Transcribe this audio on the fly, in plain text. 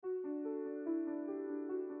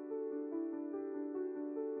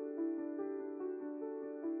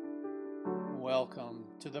welcome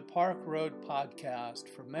to the Park Road Podcast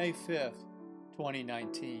for May 5th,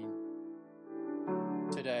 2019.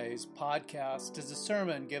 Today's podcast is a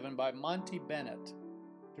sermon given by Monty Bennett,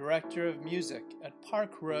 Director of Music at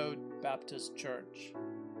Park Road Baptist Church.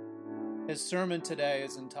 His sermon today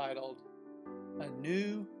is entitled, A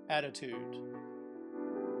New Attitude.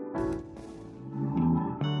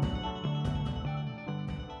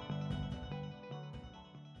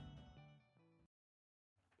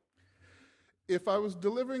 If I was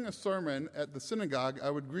delivering a sermon at the synagogue, I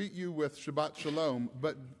would greet you with Shabbat Shalom,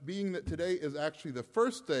 but being that today is actually the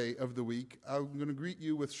first day of the week, I'm going to greet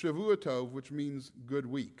you with Shavua Tov, which means good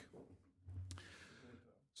week.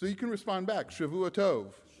 So you can respond back, Shavua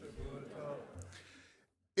Tov.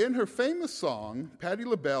 In her famous song, Patti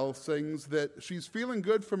LaBelle sings that she's feeling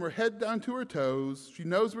good from her head down to her toes, she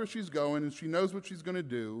knows where she's going, and she knows what she's going to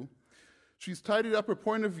do. She's tidied up her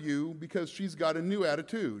point of view because she's got a new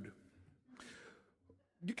attitude.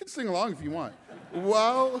 You can sing along if you want.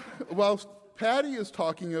 While Patty is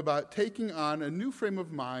talking about taking on a new frame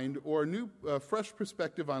of mind or a new fresh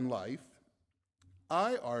perspective on life,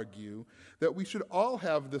 I argue that we should all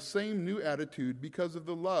have the same new attitude because of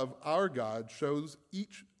the love our God shows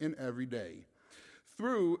each and every day.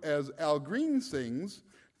 Through, as Al Green sings,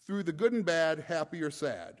 through the good and bad, happy or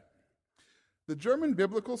sad. The German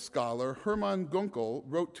biblical scholar Hermann Gunkel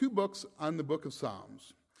wrote 2 books on the book of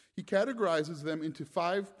Psalms. He categorizes them into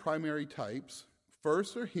 5 primary types.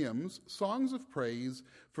 First are hymns, songs of praise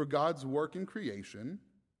for God's work in creation.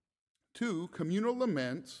 2, communal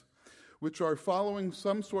laments, which are following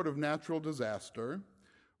some sort of natural disaster.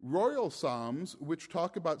 Royal psalms, which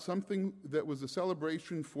talk about something that was a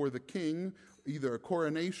celebration for the king, either a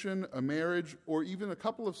coronation, a marriage, or even a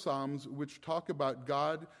couple of psalms which talk about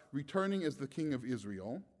God returning as the king of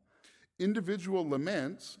Israel. Individual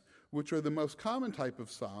laments, which are the most common type of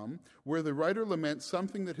psalm, where the writer laments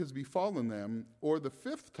something that has befallen them, or the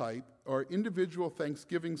 5th type are individual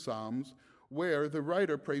thanksgiving psalms, where the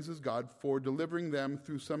writer praises God for delivering them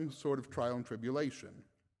through some sort of trial and tribulation.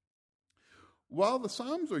 While the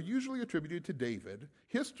psalms are usually attributed to David,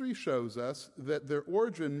 history shows us that their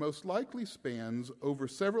origin most likely spans over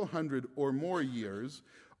several hundred or more years,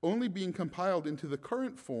 only being compiled into the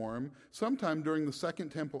current form sometime during the Second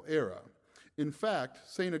Temple era. In fact,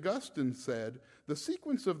 St. Augustine said, "The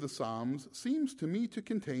sequence of the Psalms seems to me to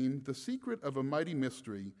contain the secret of a mighty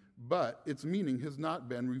mystery, but its meaning has not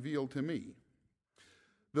been revealed to me."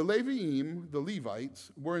 The Leviim, the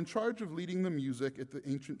Levites, were in charge of leading the music at the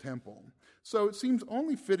ancient temple. So it seems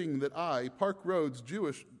only fitting that I, Park Road's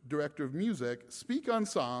Jewish director of music, speak on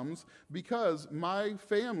Psalms because my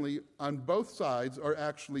family on both sides are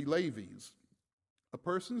actually Levites. A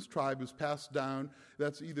person's tribe is passed down,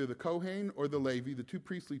 that's either the Kohen or the Levi, the 2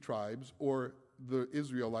 priestly tribes, or the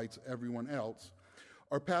Israelites, everyone else,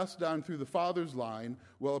 are passed down through the father's line,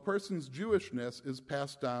 while a person's Jewishness is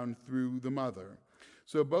passed down through the mother.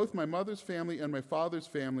 So both my mother's family and my father's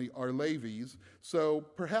family are Levites, so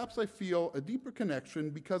perhaps I feel a deeper connection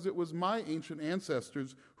because it was my ancient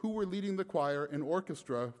ancestors who were leading the choir and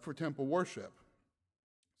orchestra for temple worship.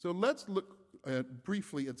 So let's look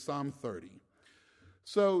briefly at Psalm 30.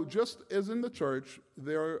 So just as in the church,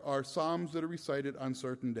 there are psalms that are recited on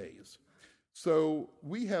certain days. So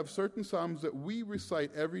we have certain psalms that we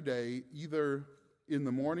recite every day, either in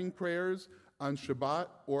the morning prayers, on Shabbat,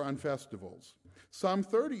 or on festivals. Psalm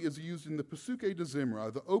 30 is used in the Pesukei de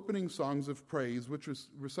Zimra, the opening songs of praise, which is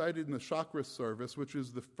recited in the Chakras service, which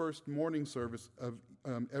is the first morning service of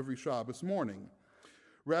every Shabbos morning.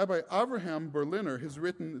 Rabbi Avraham Berliner has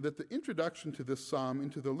written that the introduction to this psalm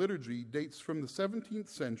into the liturgy dates from the 17th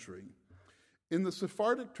century. In the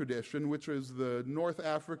Sephardic tradition, which is the North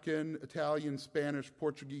African, Italian, Spanish,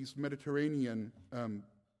 Portuguese, Mediterranean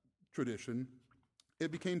tradition,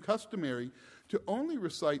 it became customary to only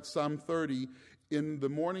recite Psalm 30 in the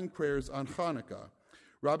morning prayers on Hanukkah.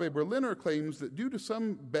 Rabbi Berliner claims that due to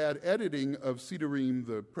some bad editing of Sidurim,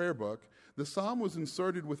 the prayer book, the psalm was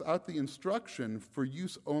inserted without the instruction for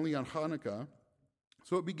use only on Hanukkah,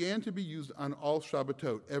 so it began to be used on all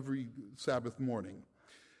Shabbatot, every Sabbath morning.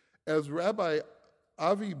 As Rabbi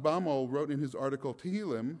Avi Bamol wrote in his article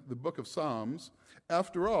Tehillim, the Book of Psalms,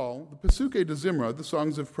 after all, the Pesukei de Zimra, the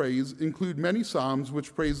songs of praise, include many psalms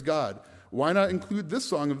which praise God. Why not include this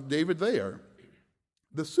song of David there?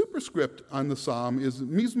 The superscript on the psalm is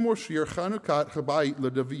Mizmor Shir Chanukat Habayit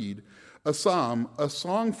LeDavid, a psalm, a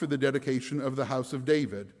song for the dedication of the house of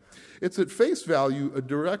David. It's at face value a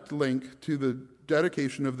direct link to the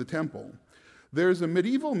dedication of the temple. There's a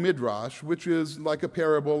medieval midrash, which is like a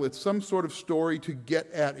parable. It's some sort of story to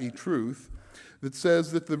get at a truth. that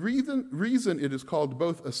says that the reason it is called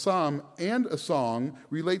both a psalm and a song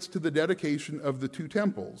relates to the dedication of the two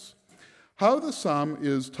temples. How the psalm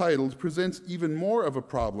is titled presents even more of a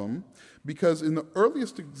problem because in the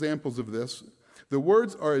earliest examples of this, the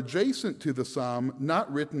words are adjacent to the psalm,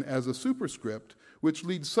 not written as a superscript, which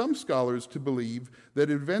leads some scholars to believe that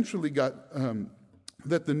it eventually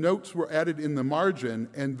that the notes were added in the margin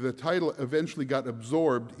and the title eventually got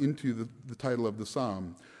absorbed into the title of the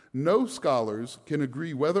psalm. No scholars can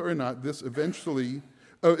agree whether or not this eventually,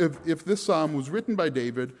 if this psalm was written by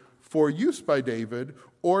David for use by David,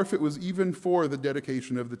 or if it was even for the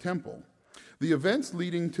dedication of the temple. The events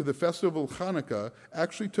leading to the festival of Hanukkah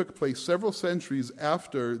actually took place several centuries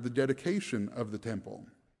after the dedication of the temple.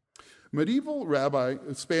 Medieval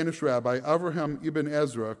Spanish rabbi Avraham ibn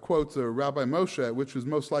Ezra quotes a Rabbi Moshe, which is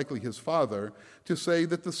most likely his father, to say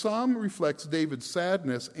that the psalm reflects David's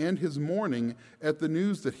sadness and his mourning at the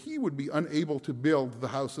news that he would be unable to build the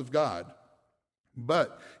house of God.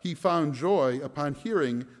 But he found joy upon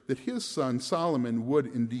hearing that his son Solomon would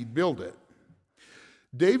indeed build it.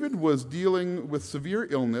 David was dealing with severe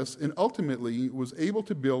illness and ultimately was able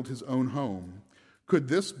to build his own home. Could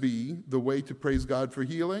this be the way to praise God for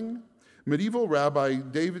healing? Medieval Rabbi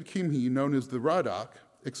David Kimhi, known as the Radak,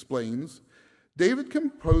 explains, David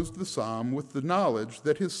composed the psalm with the knowledge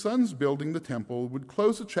that his son's building the temple would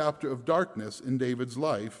close a chapter of darkness in David's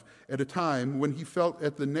life at a time when he felt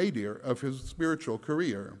at the nadir of his spiritual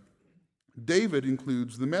career. David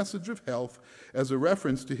includes the message of health as a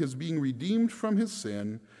reference to his being redeemed from his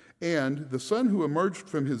sin, and the son who emerged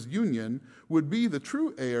from his union would be the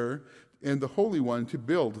true heir and the Holy One to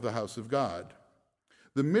build the house of God.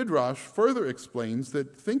 The Midrash further explains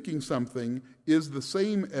that thinking something is the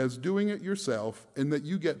same as doing it yourself and that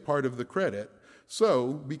you get part of the credit.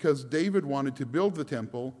 So, because David wanted to build the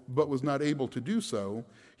temple but was not able to do so,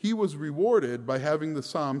 he was rewarded by having the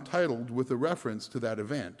psalm titled with a reference to that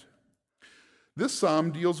event. This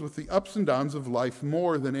psalm deals with the ups and downs of life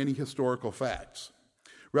more than any historical facts.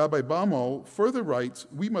 Rabbi Baumol further writes,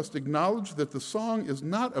 we must acknowledge that the song is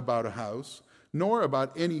not about a house, nor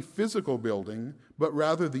about any physical building, but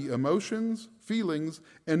rather the emotions, feelings,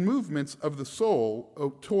 and movements of the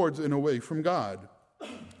soul towards and away from God.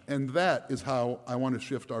 And that is how I want to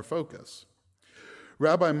shift our focus.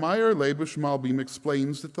 Rabbi Meyer Leibush Malbim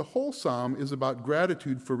explains that the whole psalm is about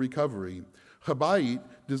gratitude for recovery. Habayit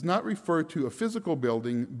does not refer to a physical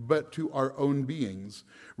building, but to our own beings.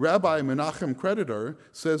 Rabbi Menachem Creditor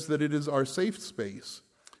says that it is our safe space.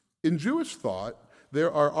 In Jewish thought,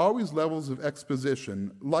 there are always levels of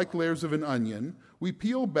exposition, like layers of an onion. We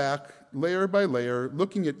peel back layer by layer,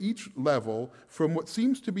 looking at each level from what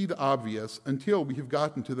seems to be the obvious until we have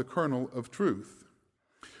gotten to the kernel of truth.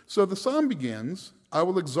 So the psalm begins, I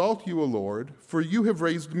will exalt you, O Lord, for you have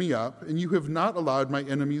raised me up, and you have not allowed my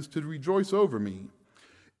enemies to rejoice over me.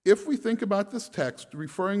 If we think about this text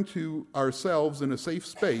referring to ourselves in a safe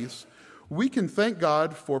space, we can thank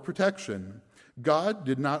God for protection. God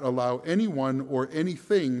did not allow anyone or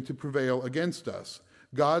anything to prevail against us.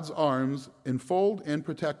 God's arms enfold and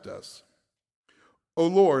protect us. O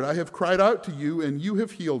Lord, I have cried out to you, and you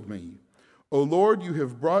have healed me. O Lord, you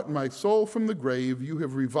have brought my soul from the grave. You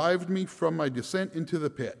have revived me from my descent into the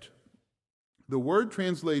pit. The word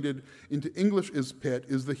translated into English as pit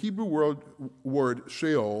is the Hebrew word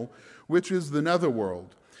Sheol, which is the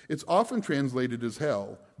netherworld. It's often translated as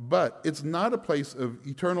hell, but it's not a place of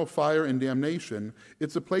eternal fire and damnation.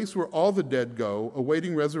 It's a place where all the dead go,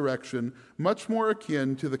 awaiting resurrection, much more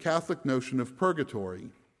akin to the Catholic notion of purgatory.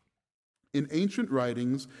 In ancient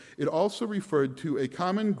writings, it also referred to a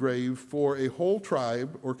common grave for a whole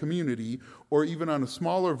tribe or community, or even on a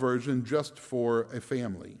smaller version, just for a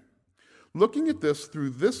family. Looking at this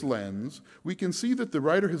through this lens, we can see that the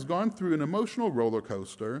writer has gone through an emotional roller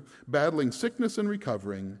coaster, battling sickness and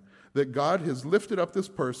recovering, that God has lifted up this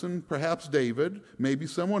person, perhaps David, maybe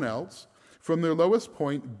someone else, from their lowest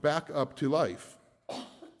point back up to life.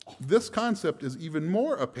 This concept is even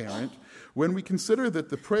more apparent when we consider that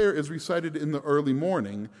the prayer is recited in the early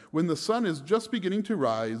morning, when the sun is just beginning to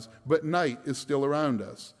rise, but night is still around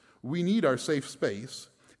us. We need our safe space,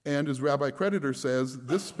 and as Rabbi Creditor says,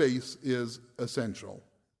 this space is essential.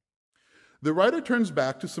 The writer turns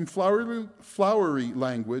back to some flowery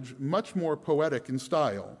language, much more poetic in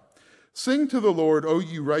style. Sing to the Lord, O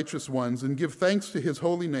you righteous ones, and give thanks to his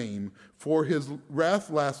holy name, for his wrath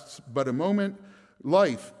lasts but a moment.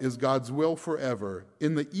 Life is God's will forever.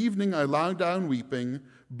 In the evening I lie down weeping,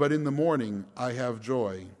 but in the morning I have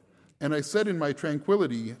joy. And I said in my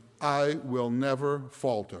tranquility, I will never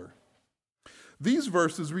falter. These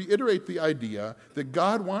verses reiterate the idea that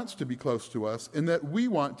God wants to be close to us and that we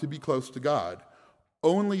want to be close to God.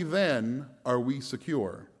 Only then are we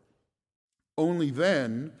secure. Only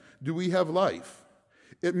then do we have life.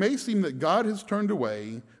 It may seem that God has turned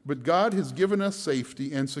away, but God has given us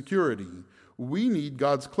safety and security. We need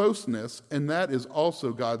God's closeness, and that is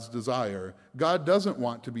also God's desire. God doesn't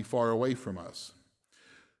want to be far away from us.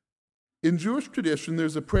 In Jewish tradition,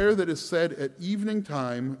 there's a prayer that is said at evening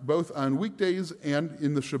time, both on weekdays and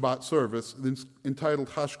in the Shabbat service, entitled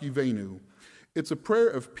Hashkivenu. It's a prayer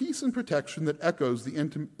of peace and protection that echoes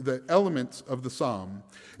the elements of the psalm.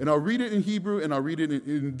 And I'll read it in Hebrew, and I'll read it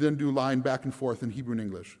and then do line back and forth in Hebrew and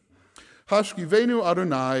English. Hashkivenu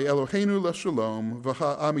Adonai Eloheinu l'shalom,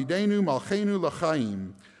 v'ha'amidenu malcheinu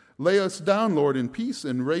l'chaim. Lay us down, Lord, in peace,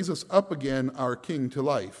 and raise us up again, our King, to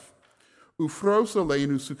life. Ufros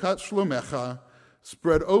aleinu sukat shlomecha,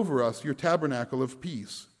 spread over us your tabernacle of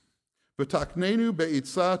peace. V'taknenu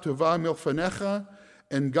be'itza tova milfanecha,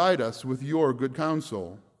 and guide us with your good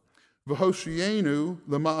counsel. V'hoshienu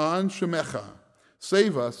lema'an shemecha,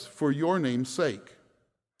 save us for your name's sake.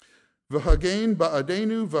 V'hagein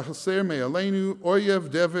ba'adenu v'haser me'aleinu,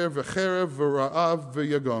 oyev dever v'cherev v'ra'av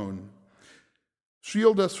v'yagon.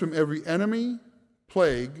 Shield us from every enemy,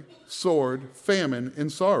 plague, sword, famine,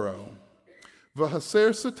 and sorrow.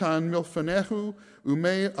 V'haser satan milfanehu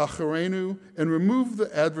umei acharenu, and remove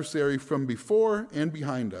the adversary from before and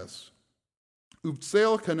behind us.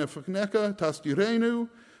 Uvtzel kanefneka tastirenu,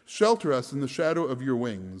 shelter us in the shadow of your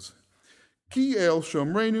wings. Ki el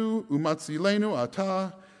shomrenu umatzilenu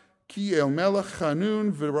ata, ki el melech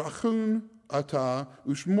chanun v'rachun ata,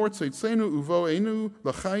 ushmor tzeitzenu uvoenu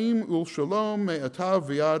l'chaim ul shalom me'ata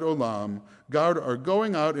v'yad olam. Guard our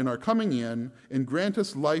going out and our coming in, and grant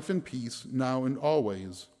us life and peace now and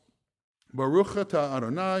always. Baruch atah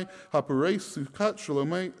Adonai, haparei sukat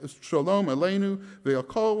shalom aleinu,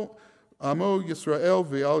 ve'akol Amo Yisrael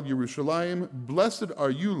ve'al Yerushalayim. Blessed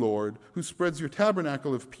are you, Lord, who spreads your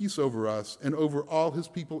tabernacle of peace over us and over all his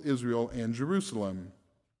people Israel and Jerusalem.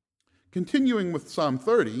 Continuing with Psalm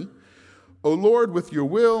 30, O Lord, with your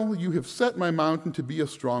will you have set my mountain to be a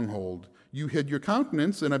stronghold. You hid your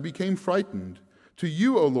countenance, and I became frightened. To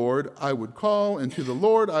you, O Lord, I would call, and to the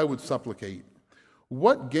Lord I would supplicate.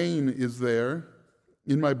 What gain is there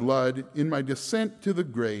in my blood, in my descent to the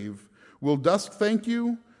grave? Will dust thank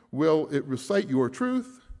you? Will it recite your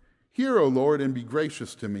truth? Hear, O Lord, and be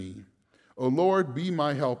gracious to me. O Lord, be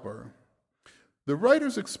my helper. The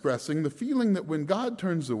writer's expressing the feeling that when God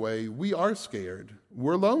turns away, we are scared,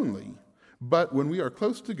 we're lonely. But when we are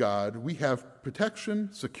close to God, we have protection,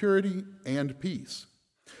 security, and peace.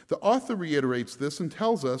 The author reiterates this and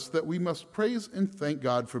tells us that we must praise and thank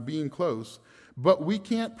God for being close, but we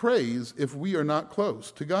can't praise if we are not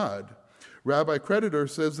close to God. Rabbi Creditor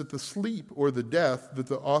says that the sleep or the death that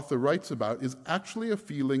the author writes about is actually a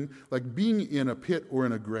feeling like being in a pit or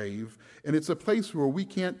in a grave, and it's a place where we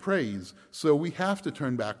can't praise, so we have to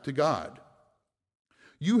turn back to God.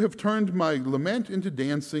 You have turned my lament into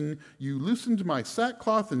dancing, you loosened my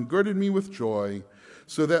sackcloth and girded me with joy,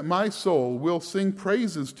 so that my soul will sing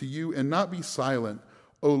praises to you and not be silent.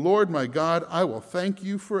 O Lord my God, I will thank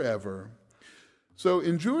you forever. So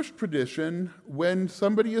in Jewish tradition, when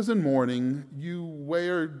somebody is in mourning, you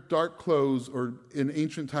wear dark clothes, or in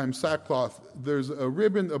ancient times sackcloth. There's a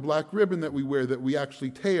ribbon, a black ribbon that we wear that we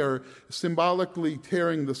actually tear, symbolically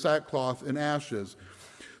tearing the sackcloth in ashes.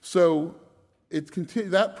 So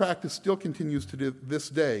that practice still continues to this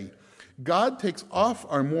day. God takes off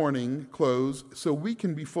our mourning clothes so we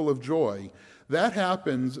can be full of joy. That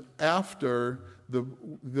happens after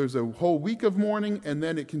there's a whole week of mourning, and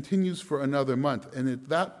then it continues for another month. And at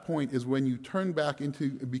that point is when you become back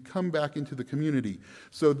into the community.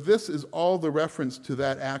 So this is all the reference to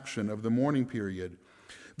that action of the mourning period.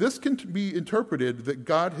 This can be interpreted that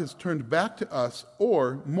God has turned back to us,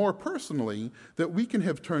 or more personally, that we can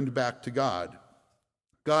have turned back to God.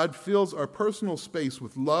 God fills our personal space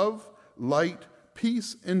with love, light,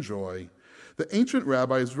 peace, and joy. The ancient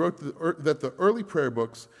rabbis wrote that the early prayer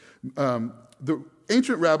books The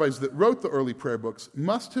ancient rabbis that wrote the early prayer books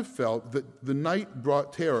must have felt that the night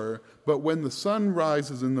brought terror, but when the sun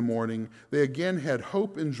rises in the morning, they again had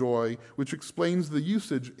hope and joy, which explains the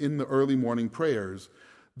usage in the early morning prayers.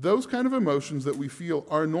 Those kind of emotions that we feel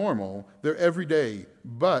are normal, they're everyday,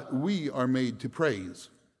 but we are made to praise.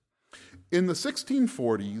 In the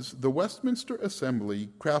 1640s, the Westminster Assembly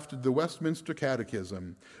crafted the Westminster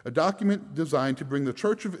Catechism, a document designed to bring the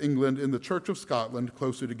Church of England and the Church of Scotland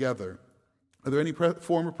closer together. Are there any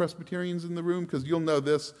former Presbyterians in the room? Because you'll know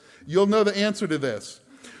this. You'll know the answer to this.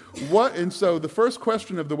 And so the first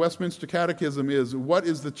question of the Westminster Catechism is, what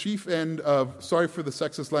is the chief end of, sorry for the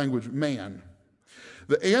sexist language, man?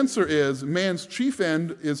 The answer is man's chief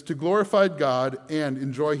end is to glorify God and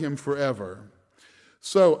enjoy him forever.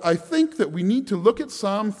 So I think that we need to look at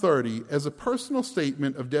Psalm 30 as a personal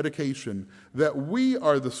statement of dedication, that we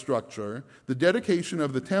are the structure. The dedication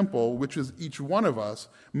of the temple, which is each one of us,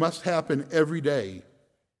 must happen every day.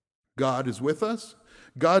 God is with us.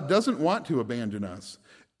 God doesn't want to abandon us.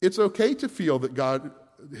 It's okay to feel that God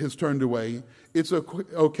has turned away. It's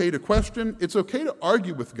okay to question. It's okay to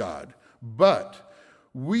argue with God. But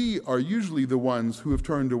we are usually the ones who have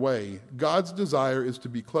turned away. God's desire is to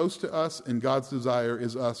be close to us, and God's desire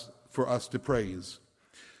is for us to praise.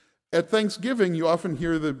 At Thanksgiving, you often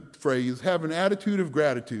hear the phrase, have an attitude of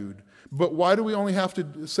gratitude. But why do we only have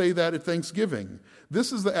to say that at Thanksgiving?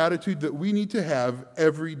 This is the attitude that we need to have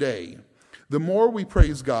every day. The more we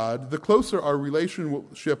praise God, the closer our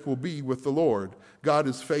relationship will be with the Lord. God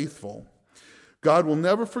is faithful. God will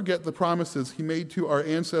never forget the promises he made to our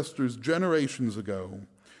ancestors generations ago.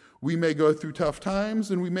 We may go through tough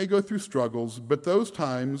times and we may go through struggles, but those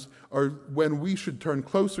times are when we should turn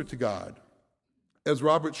closer to God. As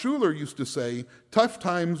Robert Schuller used to say, tough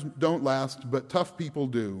times don't last, but tough people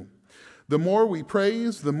do. The more we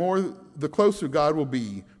praise, the closer God will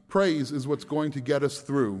be. Praise is what's going to get us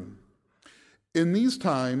through. In these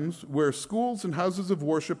times where schools and houses of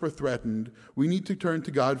worship are threatened, we need to turn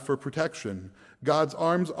to God for protection. God's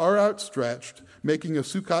arms are outstretched, making a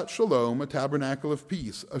Sukkot Shalom, a tabernacle of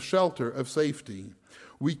peace, a shelter of safety.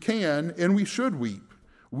 We can and we should weep.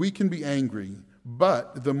 We can be angry.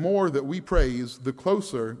 But the more that we praise, the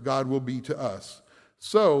closer God will be to us.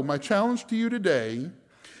 So my challenge to you today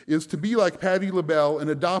is to be like Patti LaBelle and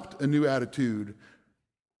adopt a new attitude,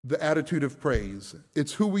 the attitude of praise.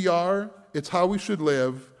 It's who we are. It's how we should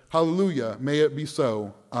live. Hallelujah. May it be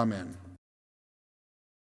so. Amen.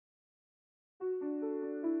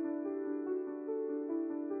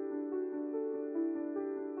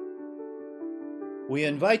 We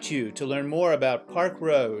invite you to learn more about Park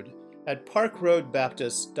Road at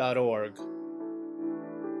parkroadbaptist.org.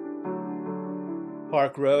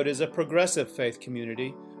 Park Road is a progressive faith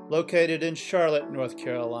community located in Charlotte, North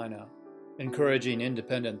Carolina, encouraging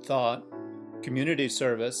independent thought, community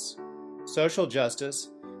service, social justice,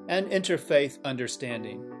 and interfaith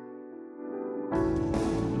understanding.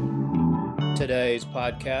 Today's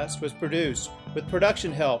podcast was produced with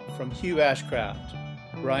production help from Hugh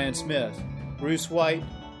Ashcraft, Brian Smith, Bruce White,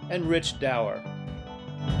 and Rich Dower.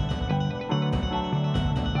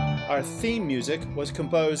 Our theme music was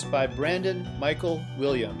composed by Brandon Michael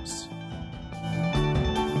Williams.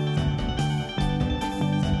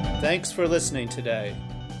 Thanks for listening today.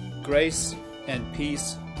 Grace and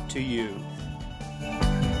peace to you.